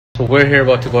So we're here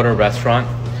about to go to a restaurant.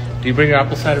 Do you bring your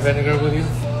apple cider vinegar with you?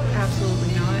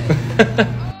 Absolutely not.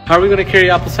 How are we going to carry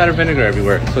apple cider vinegar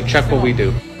everywhere? So check what we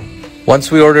do.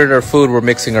 Once we ordered our food, we're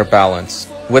mixing our balance.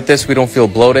 With this, we don't feel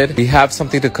bloated. We have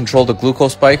something to control the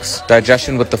glucose spikes,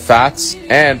 digestion with the fats,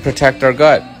 and protect our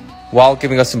gut, while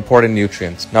giving us important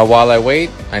nutrients. Now, while I wait,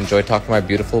 I enjoy talking to my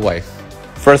beautiful wife.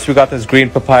 First, we got this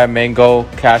green papaya, mango,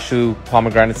 cashew,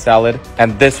 pomegranate salad.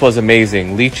 And this was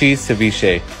amazing. 𝐁𝐿𝐮𝐲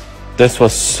𝐅𝐞𝐞𝐥. This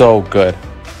was so good.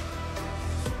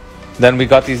 Then we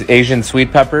got these Asian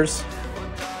sweet peppers.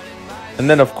 And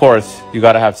then, of course, you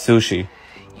gotta have sushi.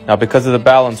 Now, because of the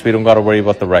balance, we don't gotta worry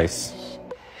about the rice.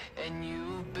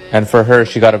 And for her,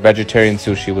 she got a vegetarian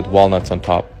sushi with walnuts on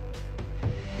top.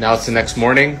 Now it's the next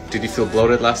morning. Did you feel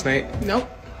bloated last night? Nope.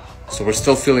 So we're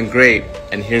still feeling great,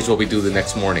 and here's what we do the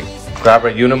next morning. Grab our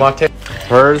unimate,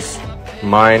 hers,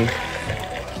 mine.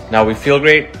 Now we feel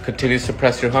great. Continue to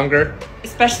suppress your hunger.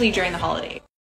 Especially during the holidays.